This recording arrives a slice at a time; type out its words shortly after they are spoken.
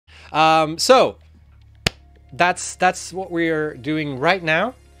So that's what we're doing right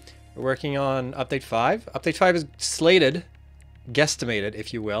now. We're working on update 5. Update 5 is slated, guesstimated,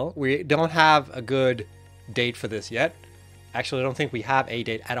 if you will. We don't have a good date for this yet. Actually, I don't think we have a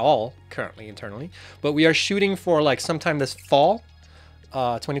date at all currently internally, but we are shooting for like sometime this fall,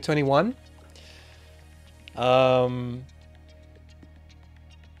 2021.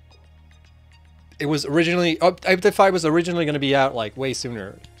 It was originally, update 5 was originally going to be out like way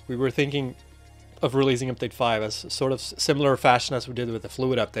sooner. We were thinking of releasing update 5 as sort of similar fashion as we did with the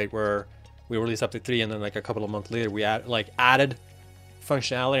Fluid update, where we released update 3 and then like a couple of months later we added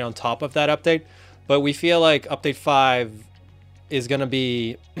functionality on top of that update. But we feel like update 5 is going to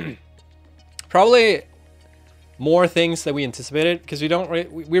be probably more things that we anticipated, because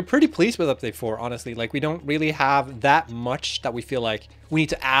we're pretty pleased with update 4, honestly. Like, we don't really have that much that we feel like we need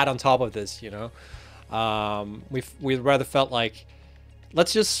to add on top of this, you know. We'd rather felt like,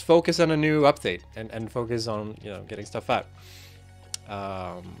 let's just focus on a new update and focus on, you know, getting stuff out.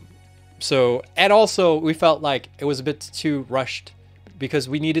 So, and also we felt like it was a bit too rushed, because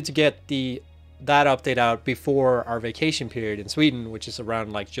we needed to get that update out before our vacation period in Sweden, which is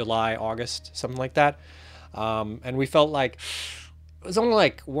around like July, August, something like that. And we felt like it was only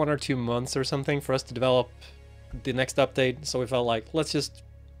like 1 or 2 months or something for us to develop the next update. So we felt like, let's just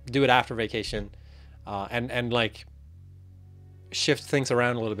do it after vacation, and like shift things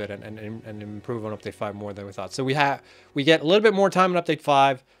around a little bit and improve on update 5 more than we thought. So we get a little bit more time in update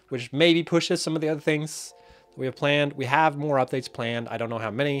 5, which maybe pushes some of the other things we have planned. We have more updates planned. I don't know how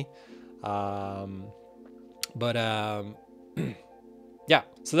many. Yeah,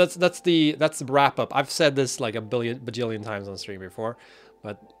 so that's the wrap up. I've said this like a bajillion times on stream before,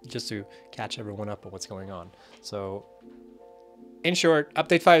 but just to catch everyone up on what's going on. So in short,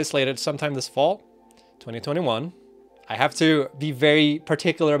 update 5 is slated sometime this fall, 2021. I have to be very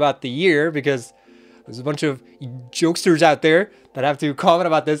particular about the year, because there's a bunch of jokesters out there that have to comment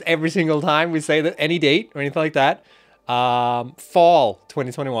about this every single time we say that any date or anything like that. Fall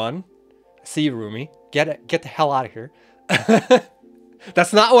 2021. See you, Rumi. Get the hell out of here.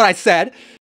 That's not what I said.